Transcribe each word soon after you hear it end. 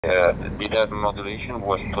Did that modulation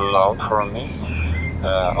was too loud for me,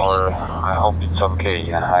 or I hope it's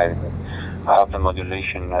okay. I have the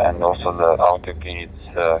modulation and also the audio gain is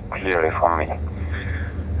clearly for me.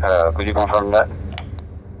 Could you confirm that?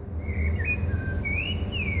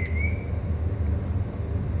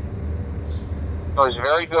 It was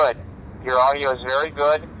very good. Your audio is very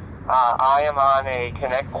good. I am on a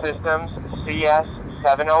Connect Systems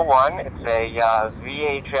CS700. It's a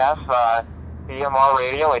VHF DMR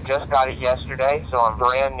radio. I just got it yesterday, so I'm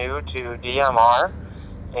brand new to DMR.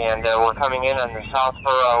 And we're coming in on the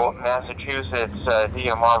Southborough, Massachusetts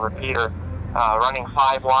DMR repeater, running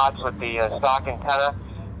 5 watts with the stock antenna.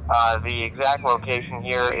 The exact location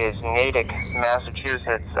here is Natick,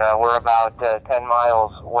 Massachusetts. We're about 10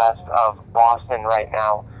 miles west of Boston right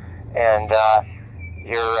now, and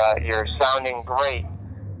you're sounding great.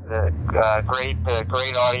 Great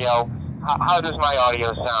audio. How does my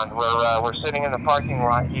audio sound? We're sitting in the parking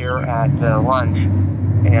lot here at lunch,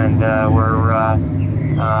 and we're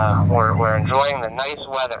enjoying the nice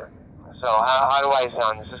weather. So how do I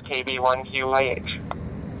sound? This is KB1QIH.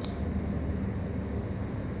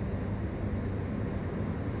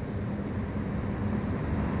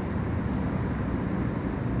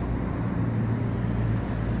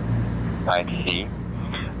 I see.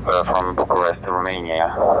 From Bucharest, Romania.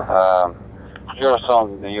 Your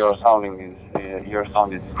sound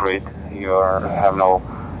is great. You have no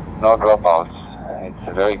dropouts. It's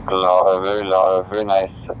very loud, very nice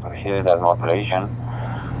to hear that modulation.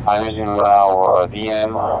 I'm using now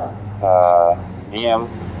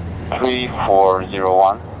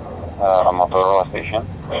DM3401, a Motorola station,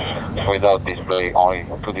 without display, only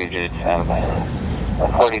 2 digits and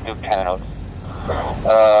 42 channels.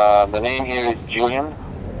 The name here is Julian,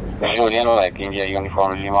 like India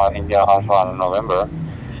Uniform Lima, India Alpha November,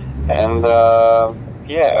 and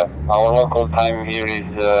yeah, our local time here is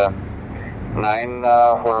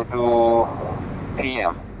 9:42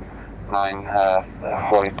 p.m.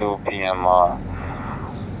 9:42 p.m.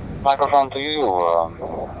 Microphone to you,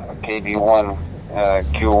 KB1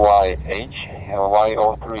 QYH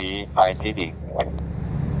Y03 ITD.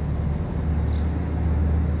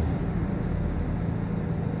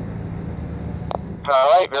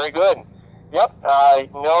 All right, very good. Yep,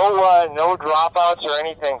 no dropouts or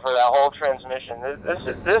anything for that whole transmission.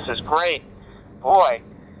 This is great, boy.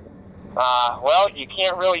 Well, you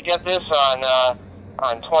can't really get this on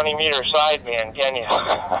 20-meter sideband, can you?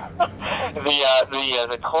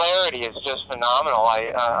 The clarity is just phenomenal.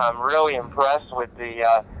 I'm really impressed with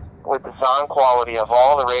the sound quality of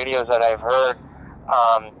all the radios that I've heard.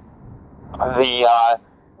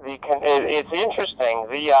 It's interesting.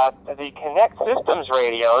 The Connect Systems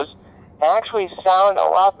radios actually sound a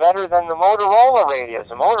lot better than the Motorola radios.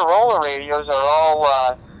 The Motorola radios are all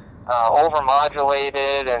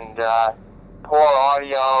overmodulated and poor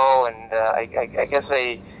audio, and I guess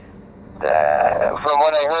they, from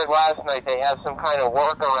what I heard last night, they have some kind of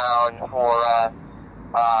workaround for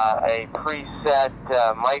a preset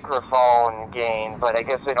microphone gain, but I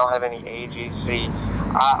guess they don't have any AGC.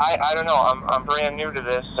 I don't know. I'm brand new to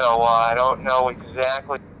this, so I don't know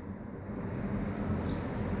exactly.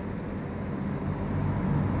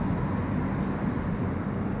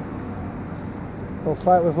 Looks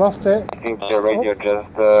like we've lost it. I think the radio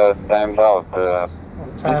just timed out.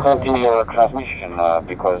 Please continue your transmission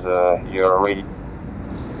because your radio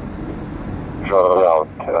dropped out.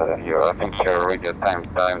 I think your radio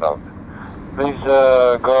timed out. Please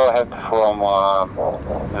go ahead from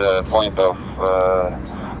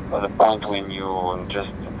the point when you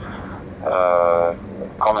just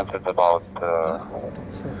commented about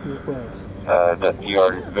that you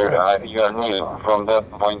are new. From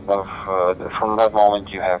that point from that moment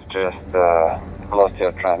you have just lost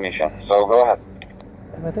your transmission. So go ahead.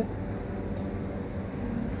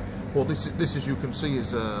 Well, this as you can see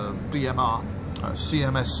is DMR.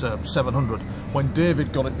 CS700. When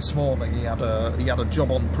David got it this morning, he had a job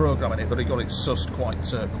on programming it, but he got it sussed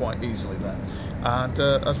quite easily there. And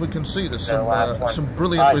as we can see, there's some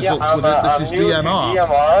brilliant results with it. This is DMR,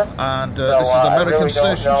 and this is an American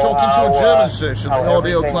station talking to a German station. The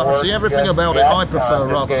audio clarity, everything about it, I prefer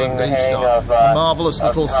rather than D-Star. A marvelous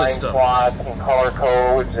little system. And color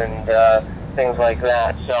codes and things like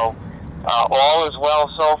that. So all is well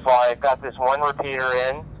so far. I've got this one repeater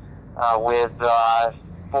in. With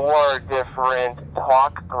 4 different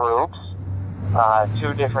talk groups,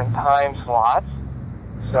 2 different time slots.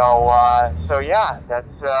 So yeah, that's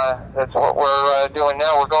what we're doing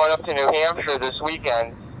now. We're going up to New Hampshire this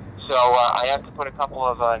weekend, so I have to put a couple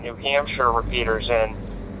of New Hampshire repeaters in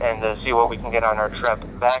and see what we can get on our trip.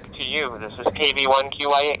 Back to you. This is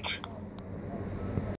KB1QIH.